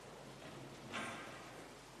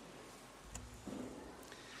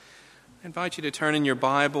I invite you to turn in your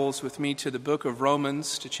Bibles with me to the book of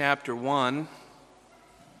Romans, to chapter 1.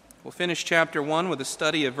 We'll finish chapter 1 with a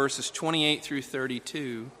study of verses 28 through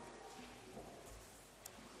 32.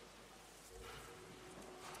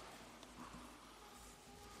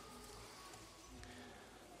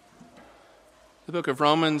 The book of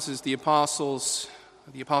Romans is the Apostle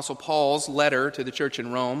Paul's letter to the church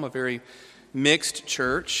in Rome, a very mixed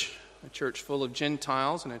church, a church full of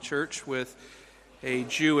Gentiles and a church with a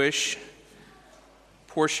Jewish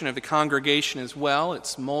portion of the congregation as well.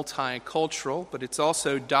 It's multicultural, but it's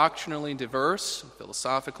also doctrinally diverse,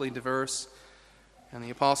 philosophically diverse. And the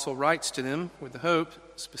apostle writes to them with the hope,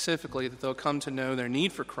 specifically, that they'll come to know their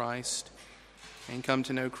need for Christ and come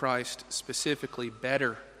to know Christ specifically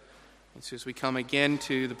better. And so as we come again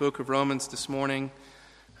to the book of Romans this morning,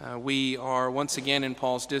 we are once again in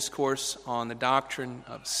Paul's discourse on the doctrine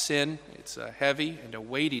of sin. It's a heavy and a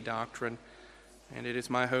weighty doctrine, and it is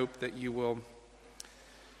my hope that you will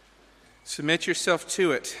submit yourself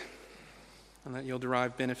to it and that you'll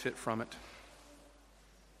derive benefit from it.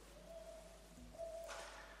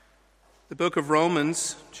 The book of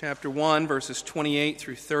Romans, chapter 1, verses 28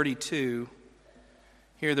 through 32,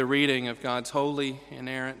 hear the reading of God's holy,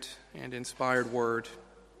 inerrant, and inspired word.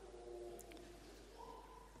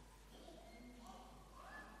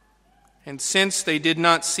 And since they did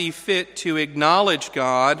not see fit to acknowledge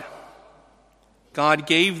God, God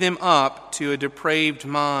gave them up to a depraved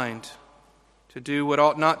mind, to do what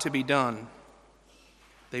ought not to be done.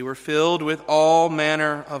 They were filled with all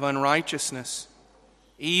manner of unrighteousness,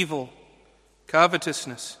 evil,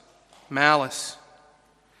 covetousness, malice.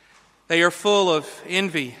 They are full of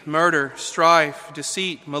envy, murder, strife,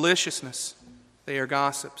 deceit, maliciousness. They are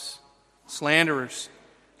gossips, slanderers,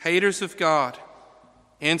 haters of God,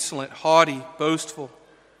 insolent, haughty, boastful,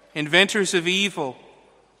 inventors of evil,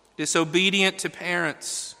 disobedient to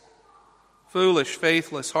parents, foolish,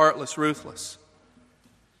 faithless, heartless, ruthless.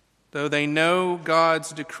 Though they know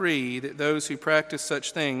God's decree that those who practice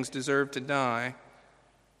such things deserve to die,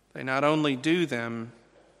 they not only do them,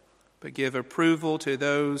 but give approval to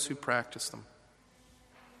those who practice them.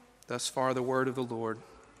 Thus far the word of the Lord.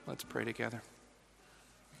 Let's pray together.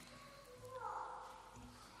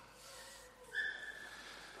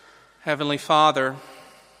 Heavenly Father,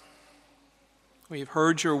 we have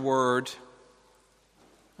heard your word.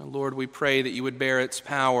 And Lord, we pray that you would bear its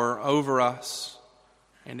power over us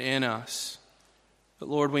and in us, that,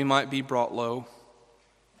 Lord, we might be brought low.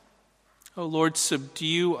 Oh, Lord,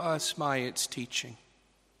 subdue us by its teaching.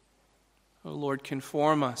 Oh, Lord,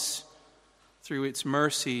 conform us through its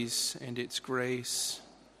mercies and its grace.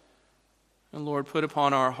 And, Lord, put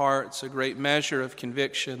upon our hearts a great measure of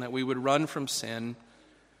conviction that we would run from sin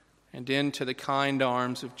and into the kind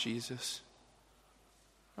arms of Jesus.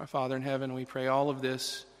 Our Father in heaven, we pray all of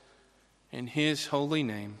this in his holy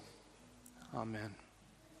name. Amen.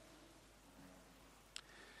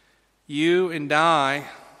 You and I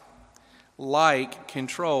like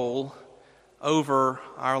control over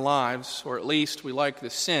our lives, or at least we like the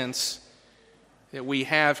sense that we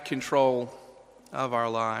have control of our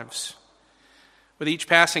lives. With each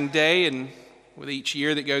passing day and with each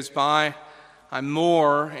year that goes by, I'm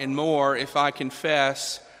more and more, if I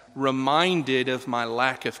confess, reminded of my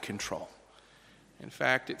lack of control. In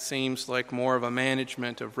fact, it seems like more of a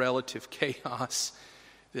management of relative chaos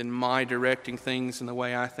than my directing things in the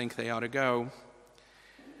way I think they ought to go.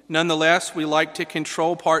 Nonetheless, we like to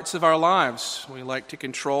control parts of our lives. We like to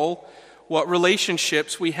control what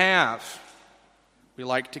relationships we have. We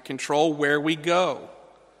like to control where we go,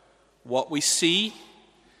 what we see.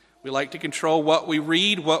 We like to control what we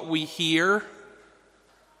read, what we hear.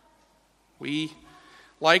 We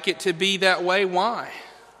like it to be that way. Why?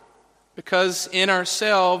 Because in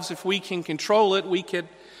ourselves, if we can control it, we can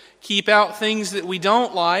keep out things that we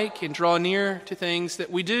don't like and draw near to things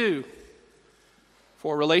that we do.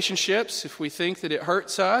 For relationships, if we think that it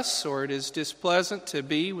hurts us or it is displeasant to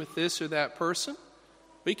be with this or that person,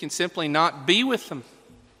 we can simply not be with them.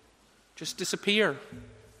 Just disappear.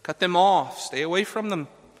 Cut them off. Stay away from them.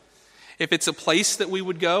 If it's a place that we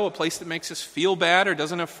would go, a place that makes us feel bad or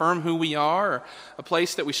doesn't affirm who we are, or a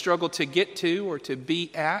place that we struggle to get to or to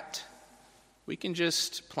be at, we can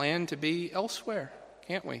just plan to be elsewhere,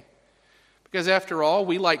 can't we? Because after all,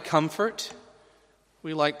 we like comfort.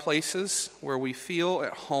 We like places where we feel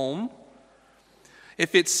at home.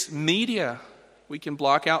 If it's media, we can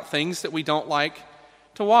block out things that we don't like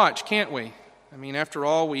to watch, can't we? I mean, after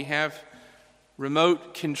all, we have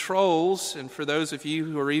remote controls, and for those of you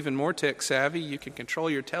who are even more tech savvy, you can control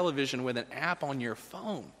your television with an app on your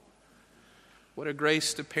phone. What a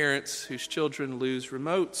grace to parents whose children lose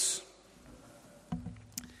remotes.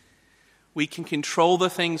 We can control the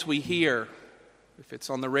things we hear. If it's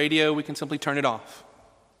on the radio, we can simply turn it off.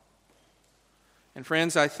 And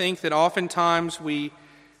friends, I think that oftentimes we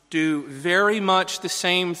do very much the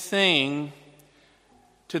same thing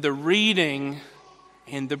to the reading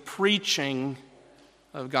and the preaching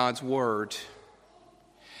of God's Word.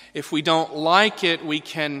 If we don't like it, we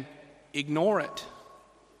can ignore it.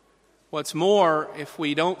 What's more, if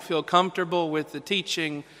we don't feel comfortable with the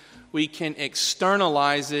teaching, we can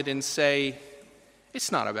externalize it and say,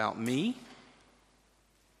 it's not about me.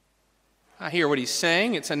 I hear what he's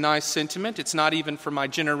saying. It's a nice sentiment. It's not even for my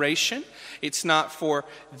generation. It's not for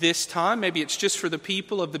this time. Maybe it's just for the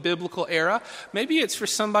people of the biblical era. Maybe it's for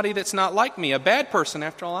somebody that's not like me, a bad person.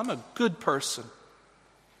 After all, I'm a good person.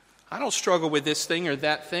 I don't struggle with this thing or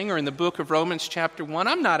that thing, or in the book of Romans chapter 1,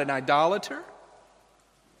 I'm not an idolater.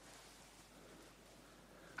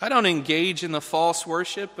 I don't engage in the false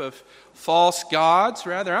worship of false gods.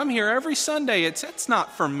 Rather, I'm here every Sunday. It's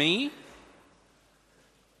not for me.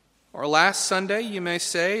 Or last Sunday, you may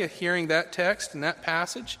say, hearing that text and that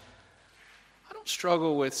passage, I don't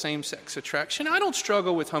struggle with same-sex attraction. I don't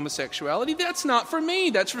struggle with homosexuality. That's not for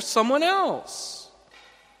me. That's for someone else.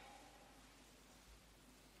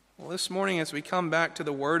 Well, this morning as we come back to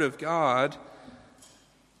the Word of God,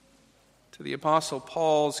 to the Apostle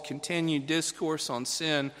Paul's continued discourse on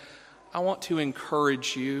sin, I want to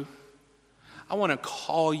encourage you. I want to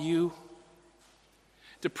call you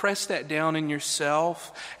to press that down in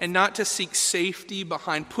yourself and not to seek safety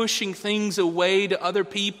behind pushing things away to other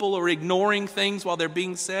people or ignoring things while they're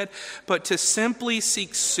being said, but to simply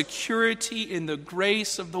seek security in the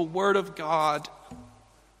grace of the Word of God.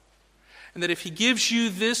 And that if He gives you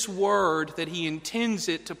this Word, that He intends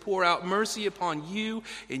it to pour out mercy upon you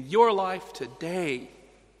in your life today.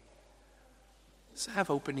 So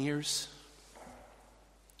have open ears.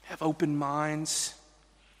 Have open minds.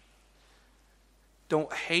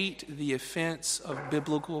 Don't hate the offense of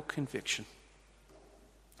biblical conviction.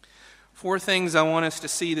 4 things I want us to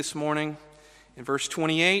see this morning in verse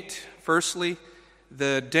 28. Firstly,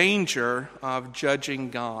 the danger of judging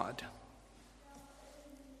God.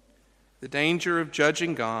 The danger of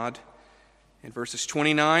judging God. In verses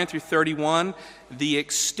 29 through 31, the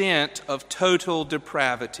extent of total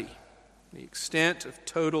depravity. The extent of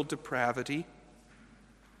total depravity.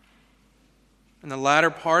 In the latter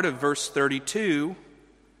part of verse 32,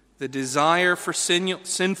 the desire for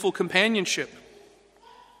sinful companionship.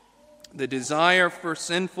 The desire for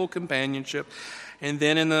sinful companionship. And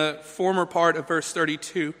then in the former part of verse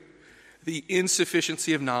 32, the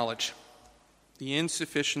insufficiency of knowledge. The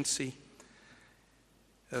insufficiency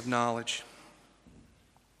of knowledge.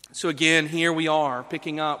 So again, here we are,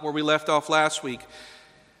 picking up where we left off last week.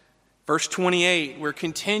 Verse 28, we're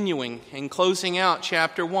continuing and closing out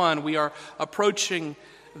chapter 1. We are approaching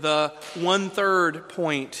the 1/3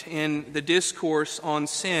 point in the discourse on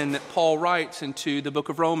sin that Paul writes into the book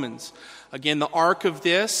of Romans. Again, the arc of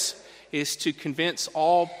this is to convince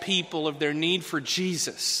all people of their need for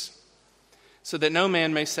Jesus, so that no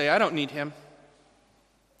man may say, I don't need Him.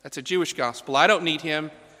 That's a Jewish gospel. I don't need Him.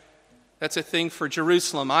 That's a thing for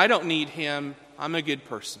Jerusalem. I don't need Him. I'm a good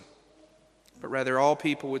person. But rather all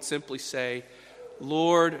people would simply say,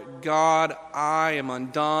 Lord God, I am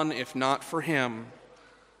undone if not for Him.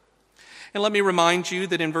 And let me remind you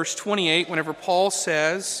that in verse 28, whenever Paul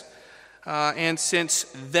says, and since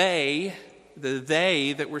the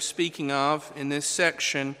they that we're speaking of in this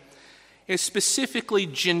section is specifically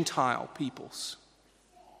Gentile peoples.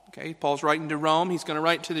 Okay, Paul's writing to Rome. He's going to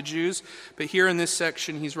write to the Jews. But here in this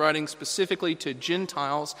section, he's writing specifically to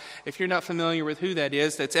Gentiles. If you're not familiar with who that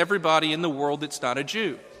is, that's everybody in the world that's not a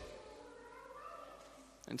Jew.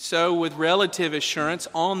 And so with relative assurance,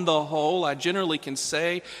 on the whole, I generally can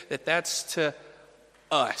say that that's to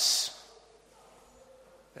us.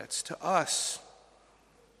 That's to us.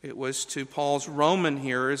 It was to Paul's Roman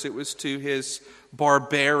hearers. It was to his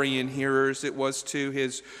barbarian hearers. It was to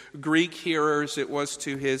his Greek hearers. It was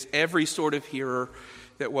to his every sort of hearer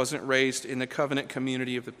that wasn't raised in the covenant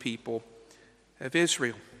community of the people of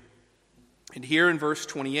Israel. And here in verse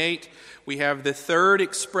 28, we have the third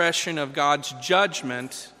expression of God's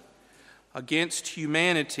judgment against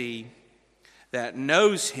humanity that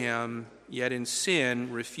knows Him, yet in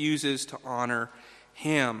sin refuses to honor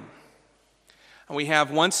Him. And we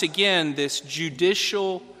have once again this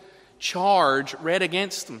judicial charge read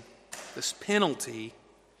against them, this penalty.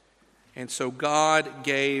 And so God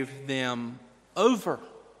gave them over.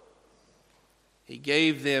 He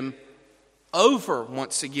gave them over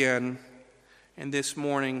once again. And this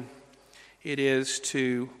morning it is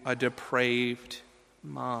to a depraved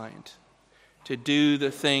mind, to do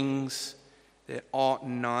the things that ought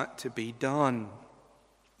not to be done.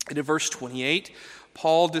 And in verse 28,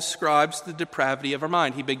 Paul describes the depravity of our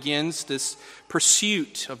mind. He begins this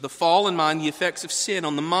pursuit of the fallen mind, the effects of sin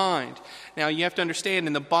on the mind. Now, you have to understand,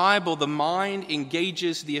 in the Bible, the mind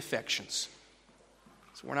engages the affections.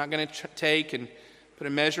 So we're not going to take and put a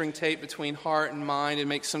measuring tape between heart and mind and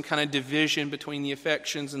make some kind of division between the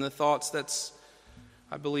affections and the thoughts. That's,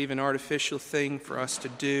 I believe, an artificial thing for us to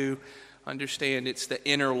do. Understand, it's the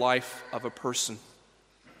inner life of a person.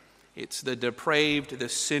 It's the depraved, the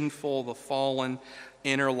sinful, the fallen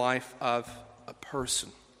inner life of a person.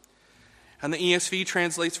 And the ESV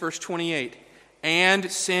translates verse 28. And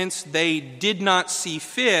since they did not see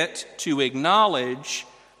fit to acknowledge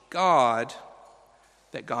God,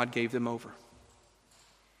 that God gave them over.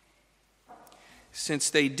 Since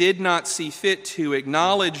they did not see fit to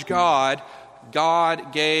acknowledge God,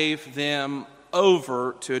 God gave them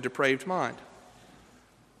over to a depraved mind.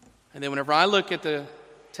 And then whenever I look at the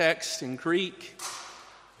text in Greek,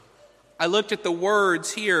 I looked at the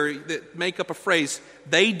words here that make up a phrase.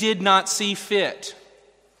 They did not see fit.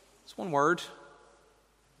 It's one word.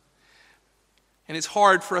 And it's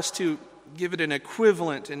hard for us to give it an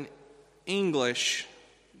equivalent in English.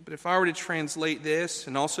 But if I were to translate this,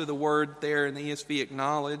 and also the word there in the ESV,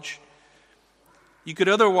 acknowledge, you could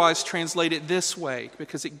otherwise translate it this way,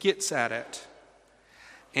 because it gets at it.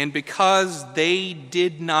 And because they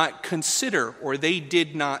did not consider, or they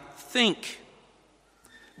did not think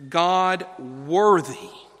God worthy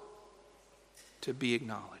to be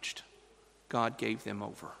acknowledged, God gave them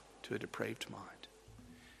over to a depraved mind.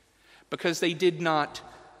 Because they did not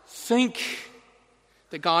think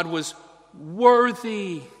that God was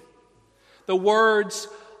worthy. The words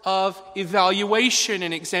of evaluation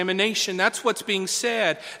and examination, that's what's being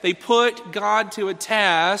said. They put God to a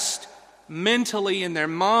test mentally in their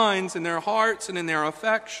minds, in their hearts, and in their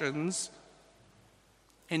affections,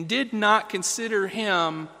 and did not consider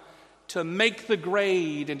Him to make the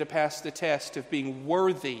grade and to pass the test of being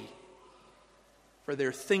worthy for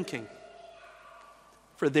their thinking,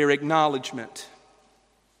 for their acknowledgement,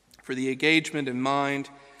 for the engagement in mind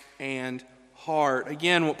and heart.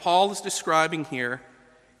 Again, what Paul is describing here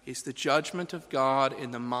is the judgment of God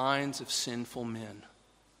in the minds of sinful men.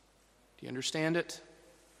 Do you understand it?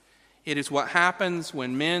 It is what happens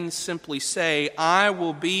when men simply say, I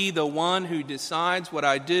will be the one who decides what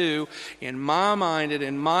I do in my mind and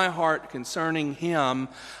in my heart concerning Him.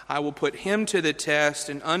 I will put Him to the test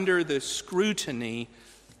and under the scrutiny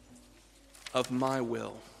of my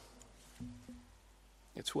will.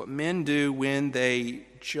 It's what men do when they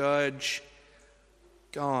judge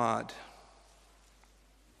God.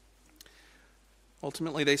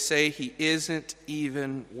 Ultimately, they say He isn't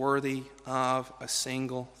even worthy of a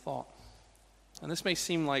single thought. And this may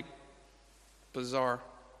seem like bizarre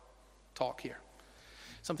talk here.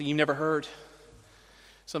 Something you've never heard.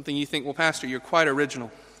 Something you think, well, Pastor, you're quite original.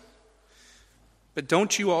 But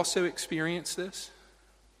don't you also experience this?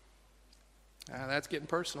 That's getting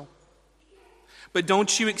personal. But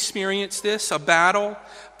don't you experience this? A battle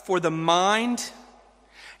for the mind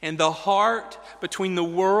and the heart between the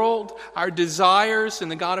world, our desires, and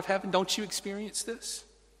the God of heaven. Don't you experience this?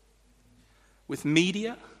 With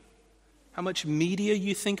media, how much media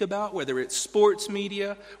you think about, whether it's sports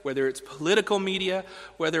media, whether it's political media,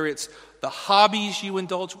 whether it's the hobbies you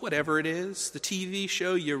indulge, whatever it is, the TV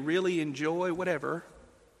show you really enjoy, whatever.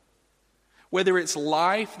 Whether it's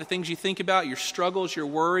life, the things you think about, your struggles, your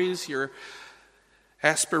worries, your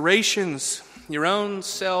aspirations, your own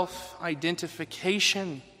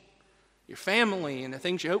self-identification, your family and the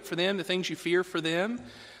things you hope for them, the things you fear for them.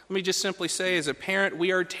 Let me just simply say, as a parent,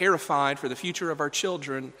 we are terrified for the future of our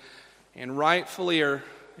children, and rightfully, or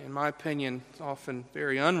in my opinion, often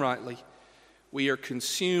very unrightly, we are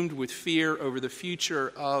consumed with fear over the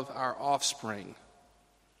future of our offspring,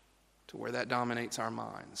 to where that dominates our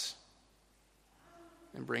minds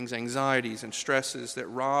and brings anxieties and stresses that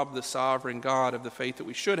rob the sovereign God of the faith that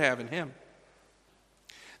we should have in Him.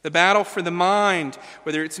 The battle for the mind,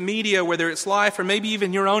 whether it's media, whether it's life, or maybe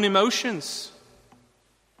even your own emotions.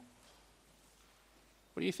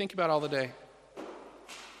 What do you think about all the day?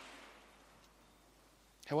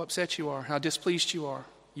 How upset you are, how displeased you are.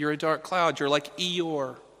 You're a dark cloud. You're like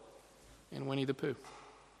Eeyore in Winnie the Pooh.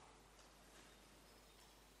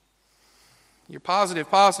 You're positive,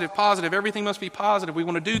 positive, positive. Everything must be positive. We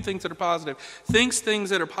want to do things that are positive. Things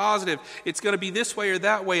that are positive. It's going to be this way or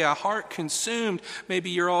that way. A heart consumed.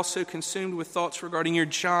 Maybe you're also consumed with thoughts regarding your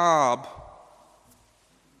job.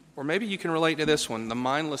 Or maybe you can relate to this one, the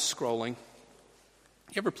mindless scrolling.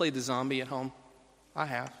 You ever played the zombie at home? I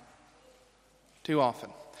have. Too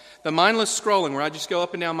often. The mindless scrolling where I just go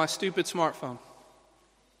up and down my stupid smartphone.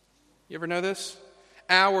 You ever know this?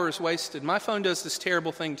 Hours wasted. My phone does this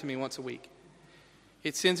terrible thing to me once a week.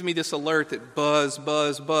 It sends me this alert that buzz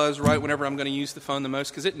right whenever I'm going to use the phone the most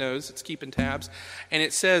because it knows it's keeping tabs. And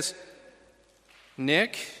it says,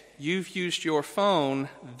 Nick, you've used your phone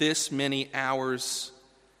this many hours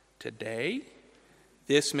today,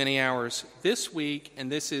 this many hours this week,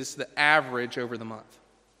 and this is the average over the month.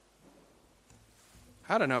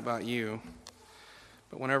 I don't know about you,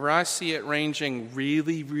 but whenever I see it ranging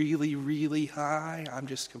really high, I'm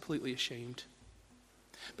just completely ashamed.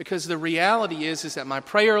 Because the reality is that my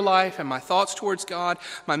prayer life and my thoughts towards God,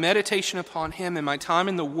 my meditation upon Him, and my time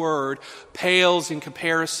in the Word pales in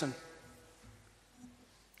comparison.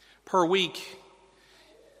 Per week,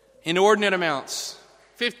 inordinate amounts,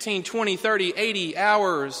 15, 20, 30, 80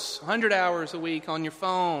 hours, 100 hours a week on your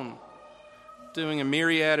phone, doing a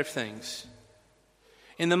myriad of things.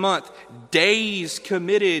 In the month, days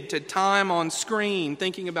committed to time on screen,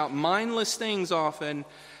 thinking about mindless things often.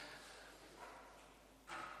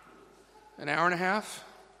 An hour and a half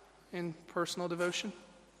in personal devotion.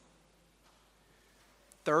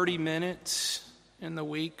 30 minutes in the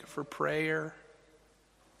week for prayer.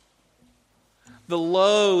 The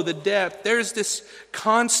low, the depth, there's this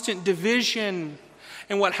constant division.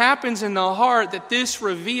 And what happens in the heart that this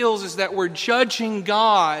reveals is that we're judging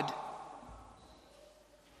God.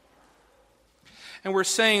 And we're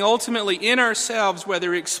saying ultimately in ourselves,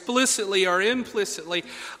 whether explicitly or implicitly,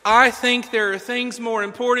 I think there are things more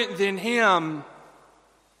important than Him.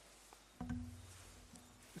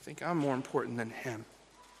 I think I'm more important than Him.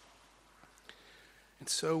 And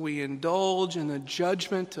so we indulge in the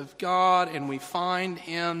judgment of God and we find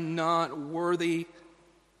Him not worthy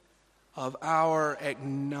of our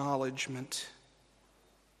acknowledgement,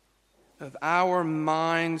 of our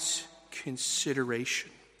mind's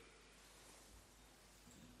consideration.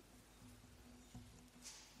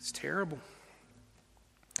 It's terrible.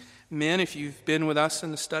 Men, if you've been with us in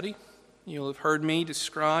the study, you'll have heard me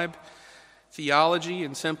describe theology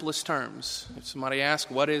in simplest terms. If somebody asks,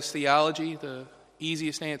 what is theology? The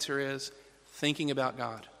easiest answer is thinking about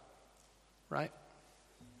God. Right?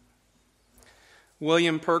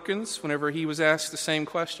 William Perkins, whenever he was asked the same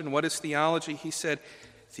question, what is theology? He said,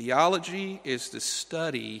 theology is the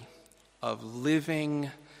study of living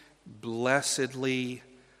blessedly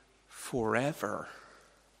forever.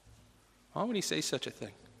 Why would he say such a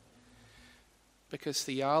thing? Because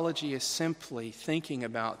theology is simply thinking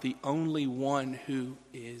about the only one who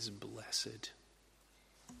is blessed.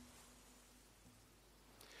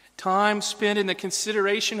 Time spent in the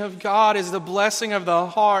consideration of God is the blessing of the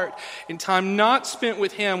heart, and time not spent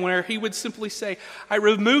with Him where He would simply say, I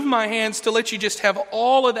remove my hands to let you just have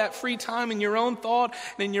all of that free time in your own thought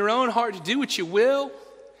and in your own heart to do what you will,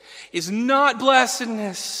 is not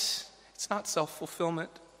blessedness. It's not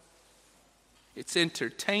self-fulfillment. It's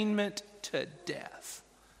entertainment to death.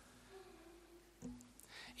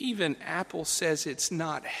 Even Apple says it's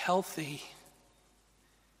not healthy.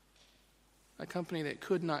 A company that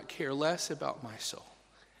could not care less about my soul.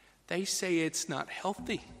 They say it's not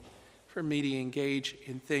healthy for me to engage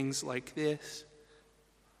in things like this.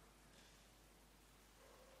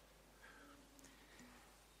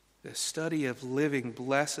 The study of living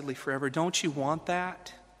blessedly forever. Don't you want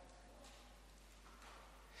that?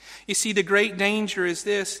 You see, the great danger is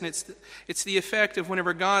this, and it's the effect of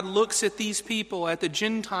whenever God looks at these people, at the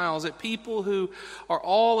Gentiles, at people who are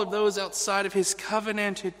all of those outside of His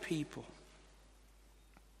covenanted people.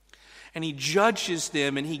 And He judges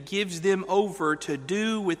them and He gives them over to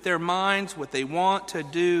do with their minds what they want to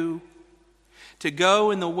do, to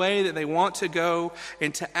go in the way that they want to go,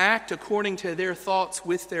 and to act according to their thoughts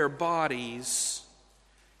with their bodies,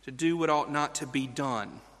 to do what ought not to be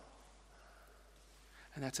done.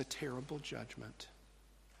 And that's a terrible judgment.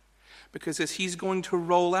 Because as he's going to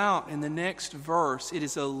roll out in the next verse, it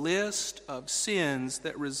is a list of sins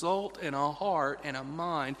that result in a heart and a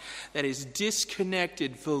mind that is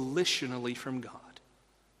disconnected volitionally from God.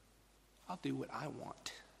 I'll do what I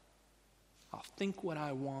want. I'll think what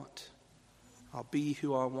I want. I'll be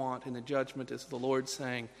who I want. And the judgment is the Lord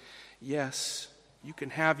saying, yes, you can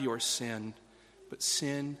have your sin, but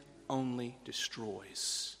sin only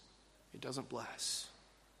destroys. It doesn't bless.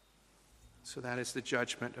 So that is the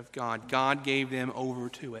judgment of God. God gave them over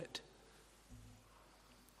to it.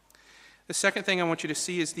 The second thing I want you to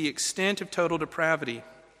see is the extent of total depravity.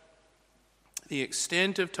 The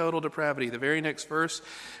extent of total depravity. The very next verse,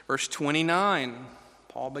 verse 29,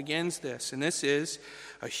 Paul begins this. And this is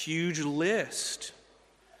a huge list.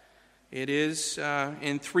 It is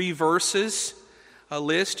in 3 verses a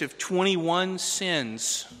list of 21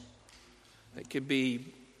 sins that could be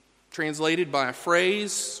translated by a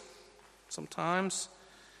phrase sometimes,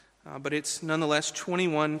 but it's nonetheless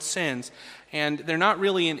 21 sins. And they're not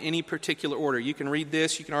really in any particular order. You can read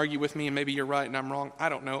this, you can argue with me, and maybe you're right and I'm wrong. I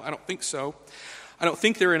don't know. I don't think so. I don't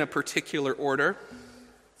think they're in a particular order.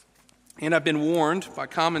 And I've been warned by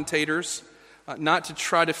commentators not to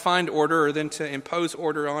try to find order or then to impose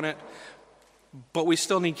order on it. But we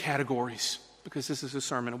still need categories because this is a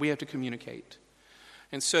sermon and we have to communicate.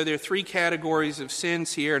 And so there are 3 categories of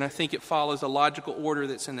sins here, and I think it follows a logical order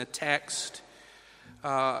that's in the text,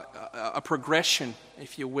 a progression,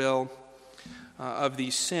 if you will, of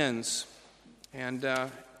these sins. And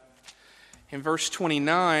in verse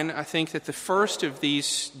 29, I think that the first of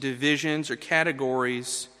these divisions or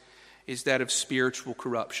categories is that of spiritual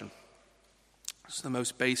corruption. It's the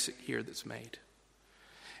most basic here that's made.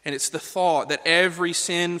 And it's the thought that every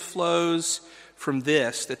sin flows from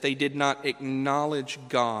this, that they did not acknowledge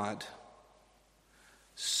God.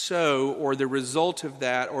 So, or the result of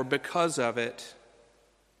that, or because of it,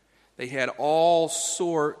 they had all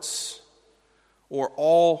sorts or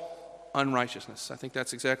all unrighteousness. I think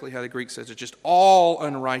that's exactly how the Greek says it. Just all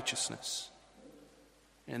unrighteousness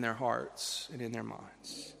in their hearts and in their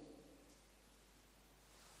minds.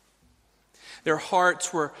 Their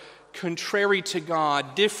hearts were contrary to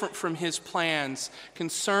God, different from His plans,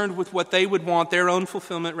 concerned with what they would want, their own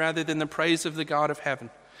fulfillment, rather than the praise of the God of heaven.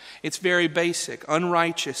 It's very basic.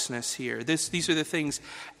 Unrighteousness here. These are the things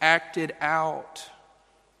acted out.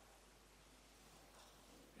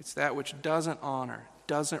 It's that which doesn't honor,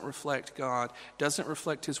 doesn't reflect God, doesn't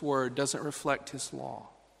reflect His word, doesn't reflect His law.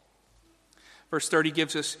 Verse 30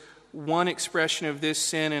 gives us one expression of this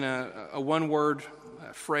sin in a one-word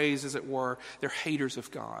phrase, as it were. They're haters of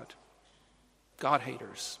God. God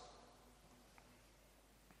haters.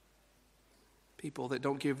 People that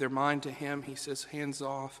don't give their mind to Him, He says, hands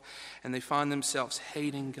off, and they find themselves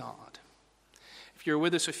hating God. If you were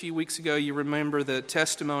with us a few weeks ago, you remember the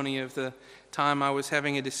testimony of the time I was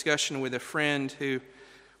having a discussion with a friend who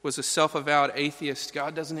was a self-avowed atheist.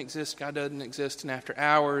 God doesn't exist, God doesn't exist. And after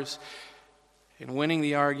hours, in winning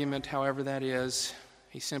the argument, however that is,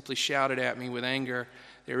 he simply shouted at me with anger,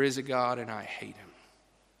 "There is a God and I hate Him."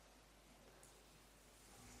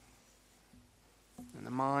 In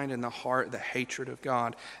the mind and the heart, the hatred of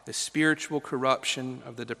God, the spiritual corruption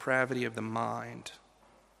of the depravity of the mind.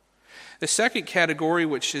 The second category,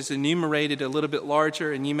 which is enumerated a little bit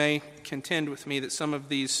larger, and you may contend with me that some of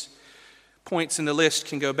these points in the list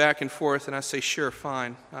can go back and forth, and I say, sure,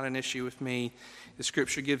 fine, not an issue with me. The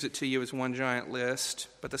Scripture gives it to you as one giant list.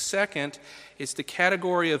 But the second is the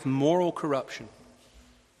category of moral corruption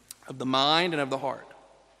of the mind and of the heart.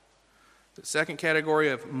 The second category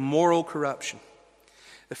of moral corruption.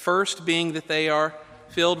 The first being that they are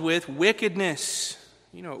filled with wickedness.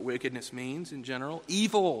 You know what wickedness means in general.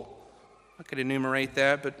 Evil. I could enumerate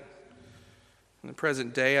that, but in the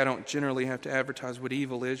present day, I don't generally have to advertise what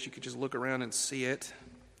evil is. You could just look around and see it.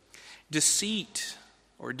 Deceit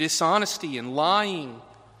or dishonesty and lying.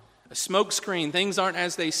 A smokescreen. Things aren't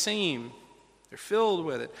as they seem. They're filled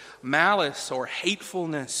with it. Malice or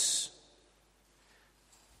hatefulness.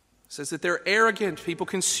 It says that they're arrogant, people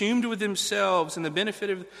consumed with themselves and the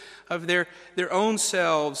benefit of their own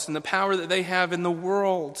selves and the power that they have in the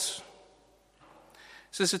world.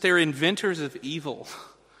 It says that they're inventors of evil.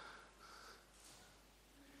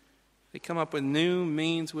 They come up with new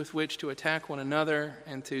means with which to attack one another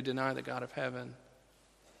and to deny the God of heaven.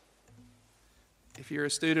 If you're a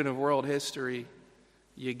student of world history,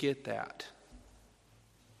 you get that.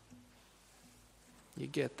 You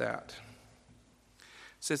get that.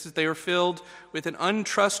 It says that they are filled with an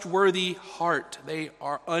untrustworthy heart. They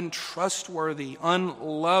are untrustworthy,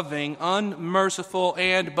 unloving, unmerciful,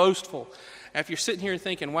 and boastful. Now, if you're sitting here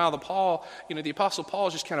thinking, wow, the Apostle Paul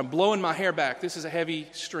is just kind of blowing my hair back. This is a heavy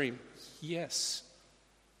stream. Yes.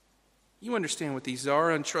 You understand what these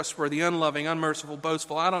are. Untrustworthy, unloving, unmerciful,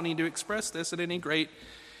 boastful. I don't need to express this at any great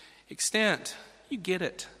extent. You get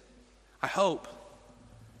it. I hope.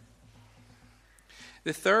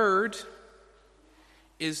 The third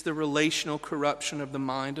is the relational corruption of the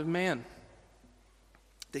mind of man.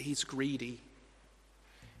 That he's greedy.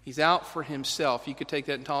 He's out for himself. You could take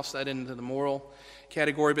that and toss that into the moral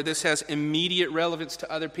category, but this has immediate relevance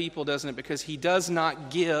to other people, doesn't it? Because he does not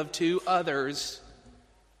give to others.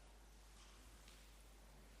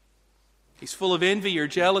 He's full of envy or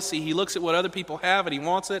jealousy. He looks at what other people have and he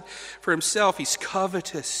wants it for himself. He's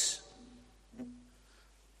covetous.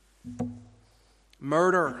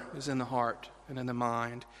 Murder is in the heart and in the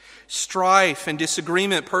mind. Strife and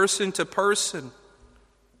disagreement person to person.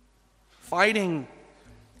 Fighting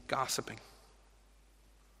gossiping,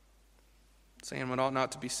 saying what ought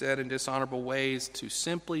not to be said in dishonorable ways to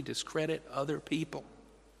simply discredit other people.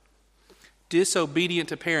 Disobedient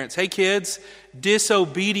to parents. Hey kids,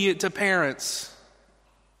 disobedient to parents.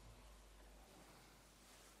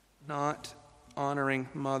 Not honoring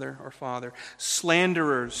mother or father.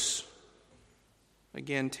 Slanderers.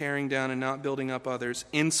 Again, tearing down and not building up others.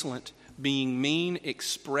 Insolent, being mean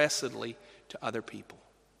expressly to other people.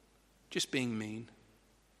 Just being mean.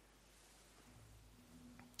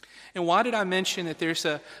 And why did I mention that there's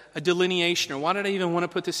a delineation, or why did I even want to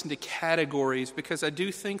put this into categories? Because I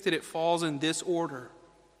do think that it falls in this order.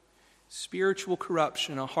 Spiritual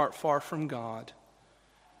corruption, a heart far from God.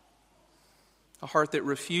 A heart that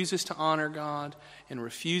refuses to honor God and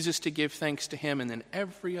refuses to give thanks to Him, and then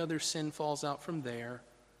every other sin falls out from there.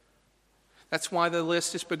 That's why the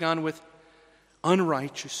list is begun with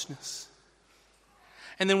unrighteousness.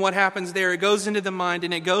 And then what happens there? It goes into the mind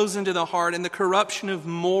and it goes into the heart, and the corruption of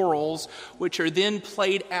morals, which are then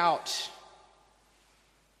played out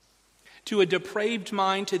to a depraved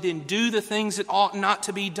mind to then do the things that ought not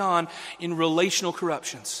to be done in relational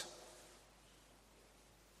corruptions.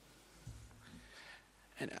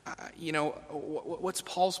 And, what's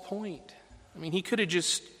Paul's point? I mean, he could have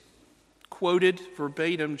just quoted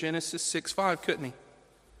verbatim Genesis 6:5, couldn't he?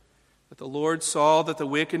 But the Lord saw that the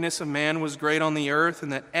wickedness of man was great on the earth,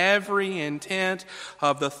 and that every intent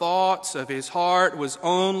of the thoughts of his heart was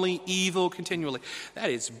only evil continually. That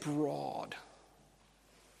is broad.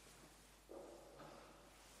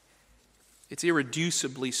 It's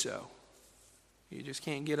irreducibly so. You just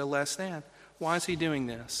can't get a less than. Why is he doing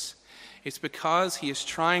this? It's because he is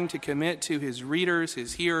trying to commit to his readers,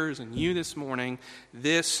 his hearers, and you this morning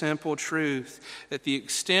this simple truth, that the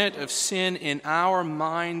extent of sin in our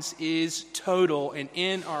minds is total, and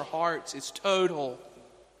in our hearts is total.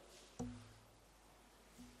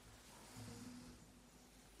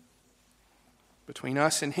 Between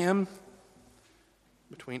us and Him,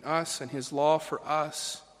 between us and His law for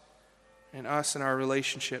us, and us and our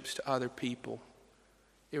relationships to other people.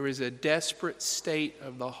 There is a desperate state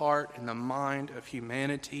of the heart and the mind of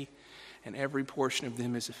humanity, and every portion of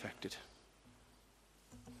them is affected.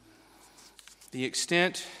 The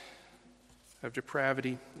extent of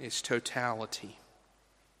depravity is totality.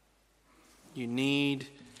 You need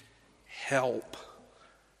help.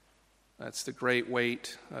 That's the great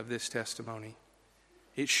weight of this testimony.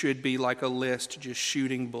 It should be like a list just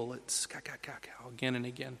shooting bullets again and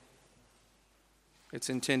again. It's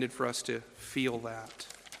intended for us to feel that.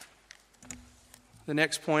 The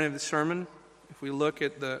next point of the sermon, if we look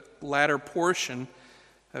at the latter portion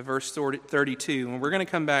of verse 32, and we're going to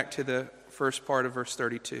come back to the first part of verse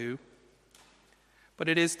 32, but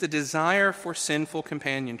it is the desire for sinful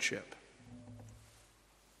companionship.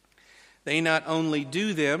 They not only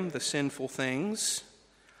do them, the sinful things,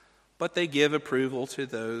 but they give approval to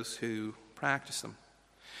those who practice them.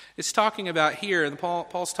 It's talking about here, and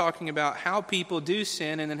Paul's talking about how people do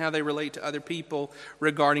sin and then how they relate to other people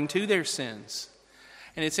regarding to their sins.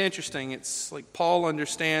 And it's interesting. It's like Paul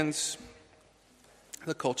understands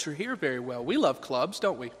the culture here very well. We love clubs,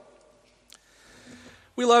 don't we?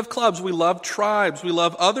 We love clubs. We love tribes. We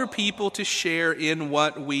love other people to share in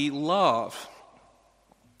what we love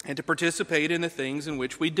and to participate in the things in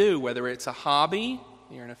which we do, whether it's a hobby,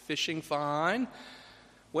 you're in a fishing fine,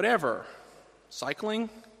 whatever, cycling,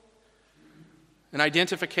 an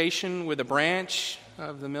identification with a branch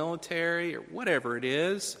of the military, or whatever it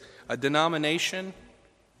is, a denomination,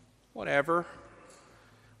 whatever.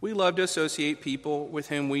 We love to associate people with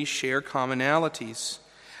whom we share commonalities.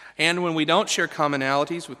 And when we don't share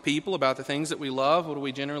commonalities with people about the things that we love, what do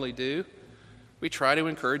we generally do? We try to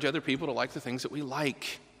encourage other people to like the things that we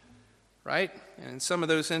like, right? And in some of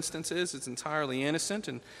those instances, it's entirely innocent,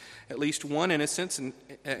 and at least one instance, and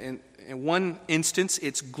in one instance,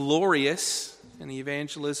 it's glorious in the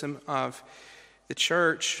evangelism of the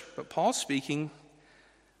church. But Paul's speaking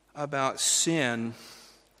about sin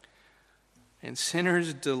and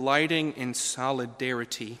sinners delighting in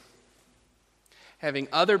solidarity, having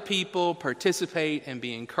other people participate and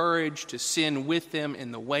be encouraged to sin with them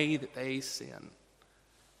in the way that they sin.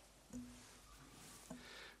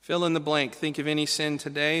 Fill in the blank. Think of any sin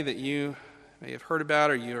today that you may have heard about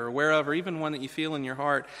or you're aware of, or even one that you feel in your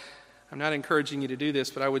heart. I'm not encouraging you to do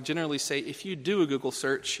this, but I would generally say if you do a Google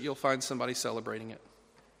search, you'll find somebody celebrating it,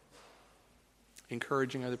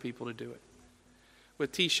 encouraging other people to do it,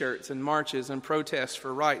 with T-shirts and marches and protests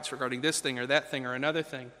for rights regarding this thing or that thing or another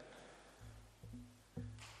thing,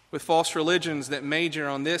 with false religions that major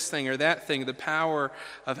on this thing or that thing, the power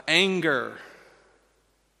of anger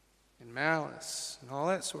and malice and all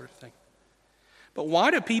that sort of thing. But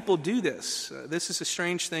why do people do this? This is a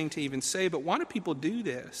strange thing to even say, but why do people do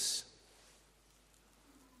this?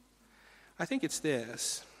 I think it's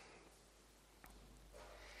this.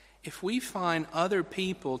 If we find other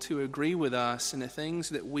people to agree with us in the things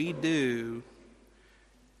that we do,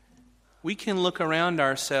 we can look around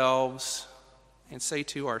ourselves and say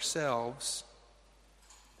to ourselves,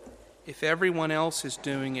 if everyone else is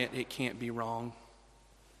doing it, it can't be wrong.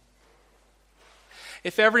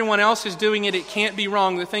 If everyone else is doing it, it can't be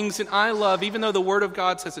wrong. The things that I love, even though the Word of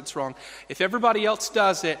God says it's wrong, if everybody else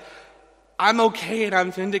does it, I'm okay and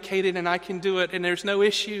I'm vindicated and I can do it and there's no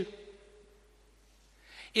issue.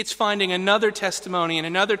 It's finding another testimony and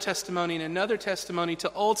another testimony and another testimony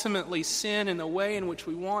to ultimately sin in the way in which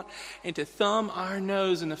we want and to thumb our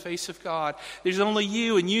nose in the face of God. There's only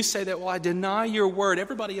you, and you say that, well, I deny your word.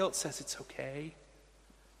 Everybody else says it's okay.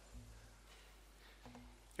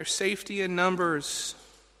 There's safety in numbers.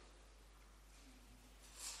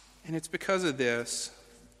 And it's because of this.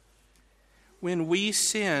 When we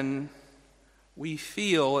sin, we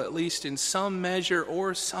feel, at least in some measure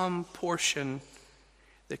or some portion,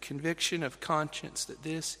 the conviction of conscience that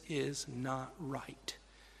this is not right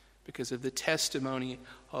because of the testimony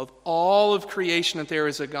of all of creation that there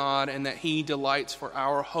is a God and that He delights for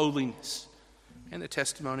our holiness, and the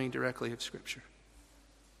testimony directly of Scripture.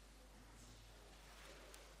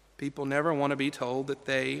 People never want to be told that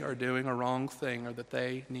they are doing a wrong thing or that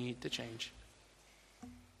they need to change.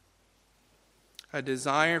 A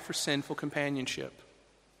desire for sinful companionship.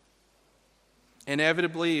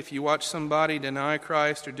 Inevitably, if you watch somebody deny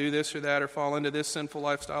Christ or do this or that or fall into this sinful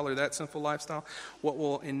lifestyle or that sinful lifestyle, what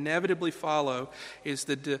will inevitably follow is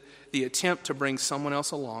the attempt to bring someone else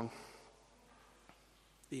along.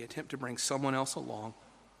 The attempt to bring someone else along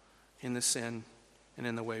in the sin and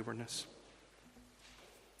in the waywardness.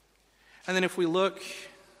 And then if we look,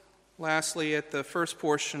 lastly, at the first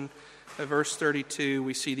portion of verse 32,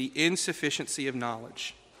 we see the insufficiency of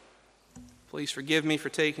knowledge. Please forgive me for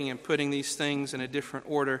taking and putting these things in a different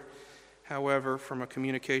order. However, from a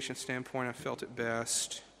communication standpoint, I felt it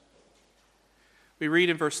best. We read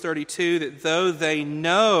in verse 32 that though they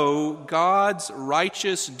know God's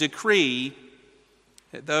righteous decree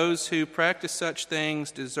that those who practice such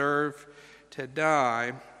things deserve to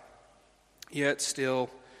die, yet still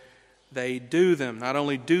they do them. Not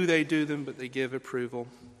only do they do them, but they give approval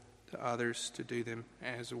to others to do them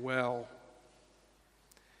as well.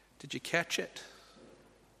 Did you catch it?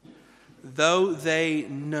 Though they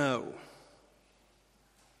know.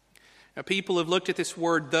 Now, people have looked at this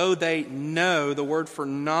word, though they know, the word for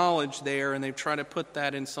knowledge there, and they've tried to put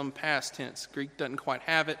that in some past tense. Greek doesn't quite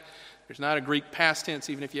have it. There's not a Greek past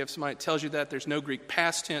tense, even if you have somebody that tells you that. There's no Greek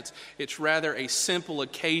past tense. It's rather a simple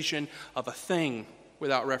occasion of a thing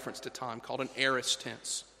without reference to time, called an aorist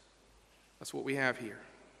tense. That's what we have here.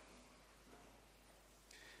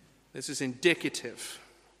 This is indicative.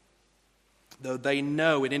 Though they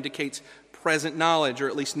know, it indicates present knowledge, or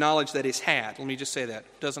at least knowledge that is had. Let me just say that.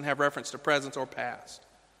 It doesn't have reference to present or past.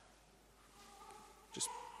 Just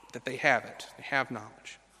that they have it. They have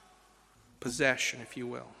knowledge. Possession, if you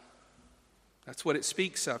will. That's what it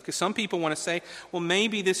speaks of. Because some people want to say, well,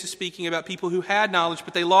 maybe this is speaking about people who had knowledge,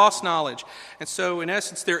 but they lost knowledge. And so, in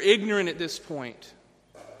essence, they're ignorant at this point.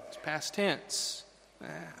 It's past tense.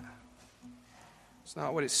 It's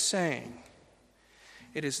not what it's saying.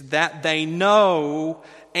 It is that they know,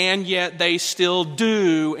 and yet they still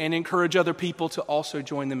do, and encourage other people to also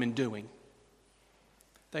join them in doing.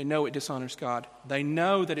 They know it dishonors God. They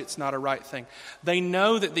know that it's not a right thing. They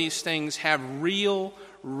know that these things have real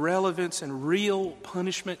relevance and real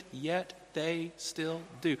punishment, yet they still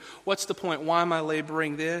do. What's the point? Why am I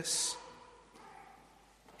laboring this?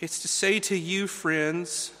 It's to say to you,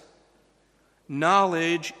 friends,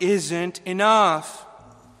 knowledge isn't enough.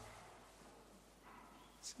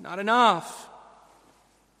 Not enough.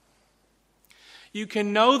 You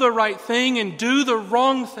can know the right thing and do the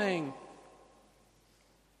wrong thing.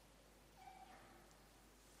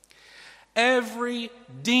 Every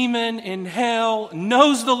demon in hell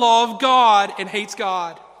knows the law of God and hates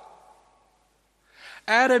God.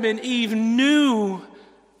 Adam and Eve knew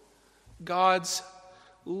God's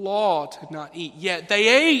law to not eat, yet they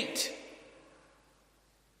ate.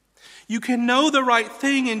 You can know the right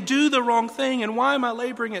thing and do the wrong thing. And why am I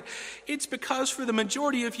laboring it? It's because for the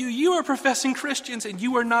majority of you, you are professing Christians and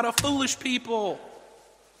you are not a foolish people.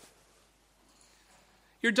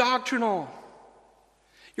 You're doctrinal.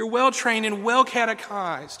 You're well-trained and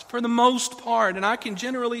well-catechized for the most part. And I can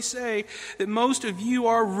generally say that most of you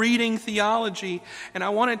are reading theology. And I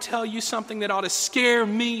want to tell you something that ought to scare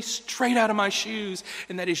me straight out of my shoes.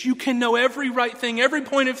 And that is, you can know every right thing, every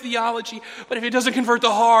point of theology, but if it doesn't convert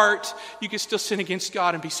the heart, you can still sin against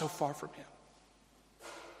God and be so far from Him.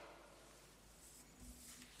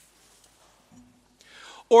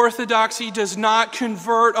 Orthodoxy does not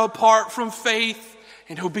convert apart from faith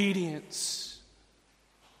and obedience.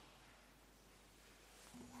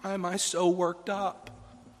 Why am I so worked up?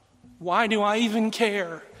 Why do I even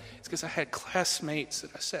care? It's because I had classmates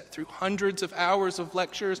that I sat through hundreds of hours of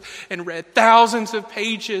lectures and read thousands of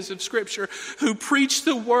pages of Scripture who preached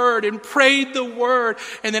the Word and prayed the Word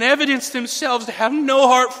and then evidenced themselves to have no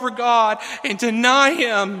heart for God and deny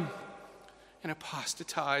Him and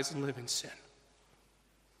apostatize and live in sin.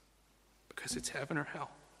 Because it's heaven or hell.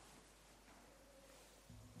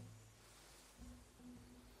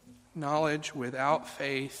 Knowledge without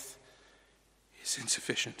faith is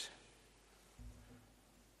insufficient.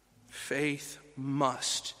 Faith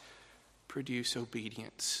must produce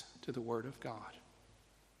obedience to the Word of God,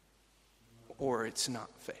 or it's not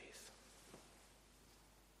faith.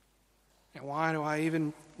 And why do I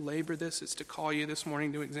even labor this? It's to call you this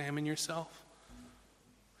morning to examine yourself.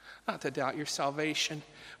 Not to doubt your salvation,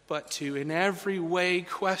 but to in every way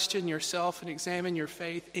question yourself and examine your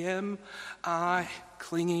faith. Am I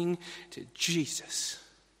clinging to Jesus?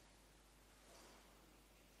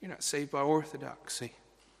 You're not saved by orthodoxy.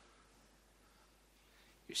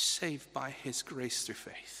 You're saved by His grace through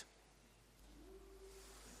faith.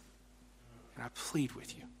 And I plead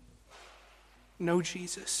with you. Know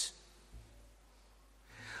Jesus.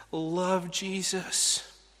 Love Jesus.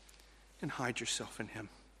 And hide yourself in Him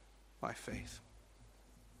by faith.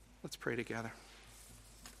 Let's pray together.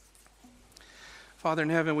 Father in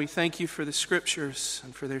heaven, we thank you for the Scriptures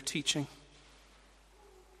and for their teaching.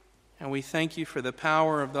 And we thank you for the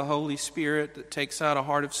power of the Holy Spirit that takes out a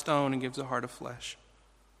heart of stone and gives a heart of flesh.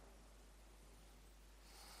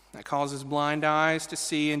 That causes blind eyes to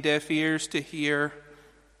see and deaf ears to hear.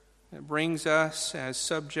 That brings us as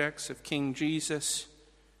subjects of King Jesus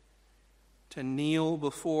to kneel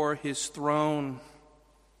before His throne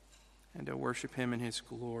and to worship Him in His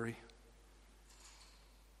glory.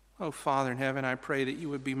 Oh, Father in heaven, I pray that you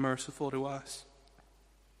would be merciful to us,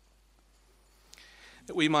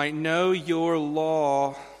 that we might know your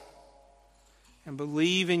law and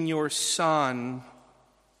believe in your Son,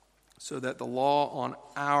 so that the law on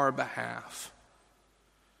our behalf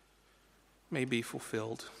may be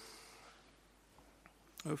fulfilled.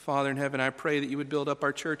 Oh, Father in heaven, I pray that you would build up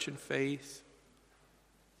our church in faith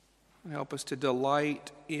and help us to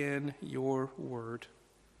delight in your word.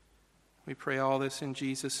 We pray all this in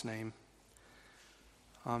Jesus' name.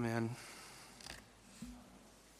 Amen.